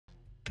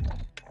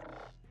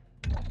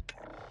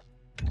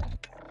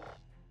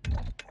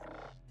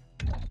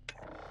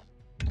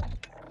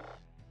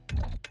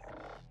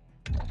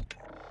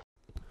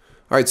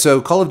All right,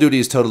 so Call of Duty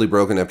is totally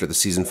broken after the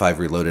Season 5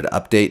 Reloaded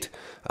update.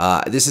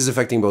 This is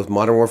affecting both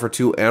Modern Warfare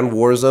 2 and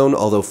Warzone,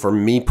 although for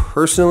me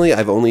personally,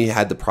 I've only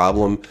had the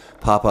problem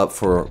pop up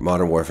for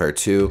Modern Warfare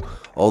 2.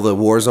 All the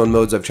Warzone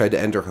modes I've tried to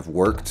enter have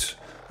worked,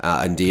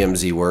 and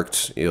DMZ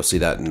worked. You'll see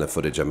that in the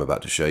footage I'm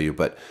about to show you.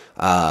 But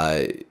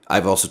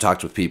I've also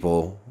talked with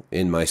people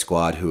in my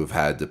squad who have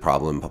had the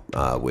problem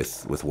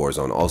with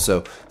Warzone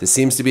also. This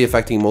seems to be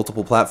affecting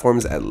multiple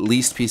platforms, at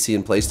least PC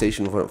and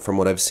PlayStation from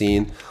what I've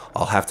seen.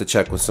 I'll have to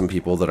check with some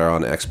people that are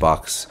on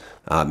Xbox.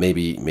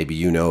 Maybe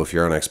you know if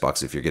you're on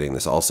Xbox if you're getting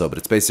this also, but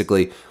it's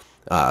basically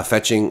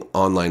fetching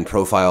online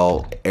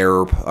profile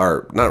error,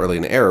 or not really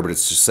an error, but it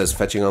just says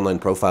fetching online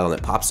profile and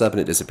it pops up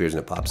and it disappears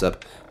and it pops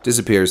up,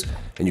 disappears,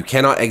 and you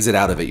cannot exit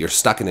out of it. You're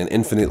stuck in an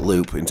infinite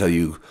loop until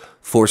you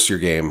force your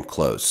game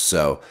closed.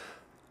 So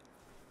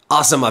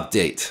awesome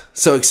update.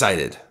 So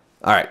excited.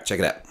 All right, check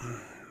it out.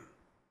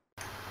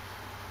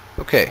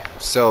 Okay,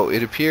 so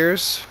it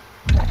appears,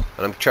 and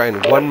I'm trying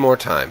one more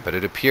time, but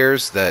it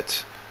appears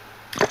that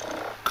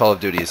Call of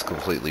Duty is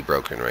completely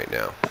broken right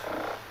now.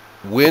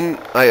 When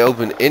I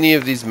open any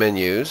of these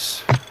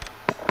menus,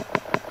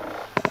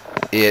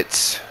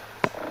 it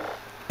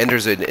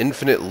enters an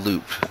infinite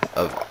loop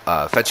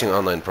of fetching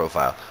online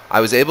profile. I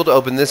was able to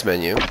open this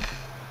menu,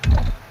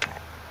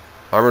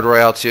 Armored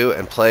Royale 2,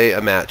 and play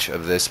a match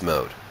of this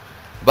mode.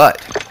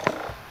 But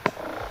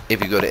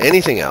if you go to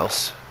anything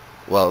else,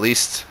 well, at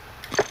least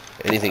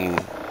anything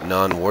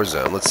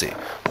non-Warzone, let's see.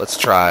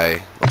 Let's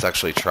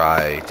actually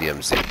try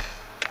DMZ.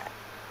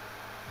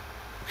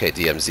 Okay,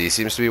 DMZ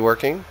seems to be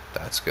working.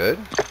 That's good.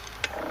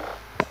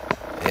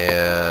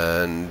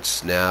 And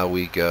now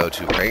we go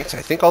to ranked.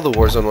 I think all the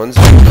Warzone ones.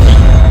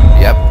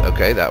 Yep,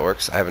 okay, that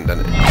works. I haven't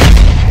done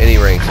any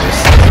ranked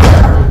this.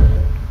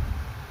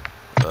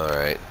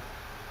 Alright.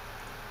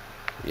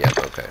 Yep,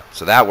 okay.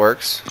 So that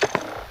works.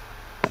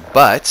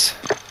 But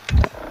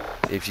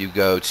if you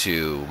go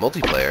to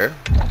multiplayer,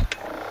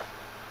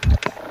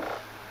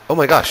 oh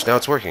my gosh, now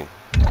it's working.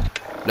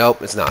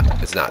 Nope, it's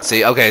not. It's not.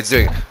 See, okay, it's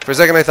doing it. For a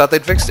second I thought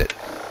they'd fixed it.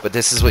 But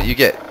this is what you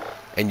get.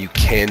 And you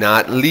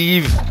cannot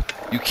leave.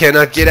 You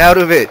cannot get out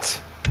of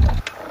it.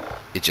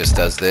 It just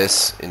does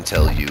this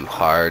until you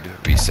hard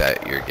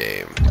reset your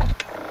game.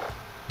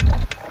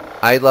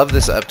 I love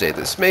this update.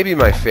 This may be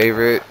my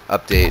favorite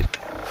update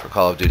for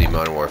Call of Duty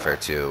Modern Warfare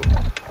 2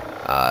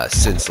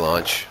 since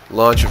launch.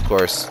 Launch, of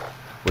course,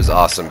 was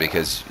awesome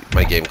because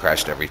my game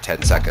crashed every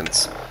 10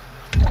 seconds.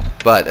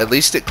 But at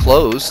least it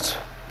closed.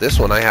 This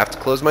one I have to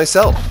close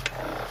myself.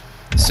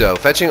 So,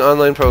 fetching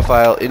online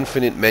profile,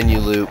 infinite menu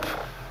loop,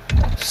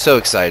 so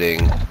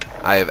exciting.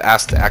 I have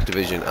asked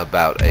Activision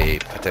about a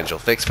potential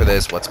fix for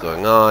this, what's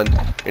going on,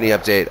 any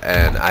update,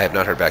 and I have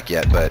not heard back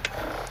yet, but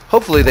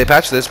hopefully they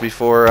patch this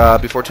before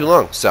too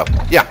long. So,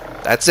 yeah,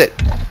 that's it.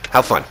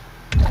 Have fun.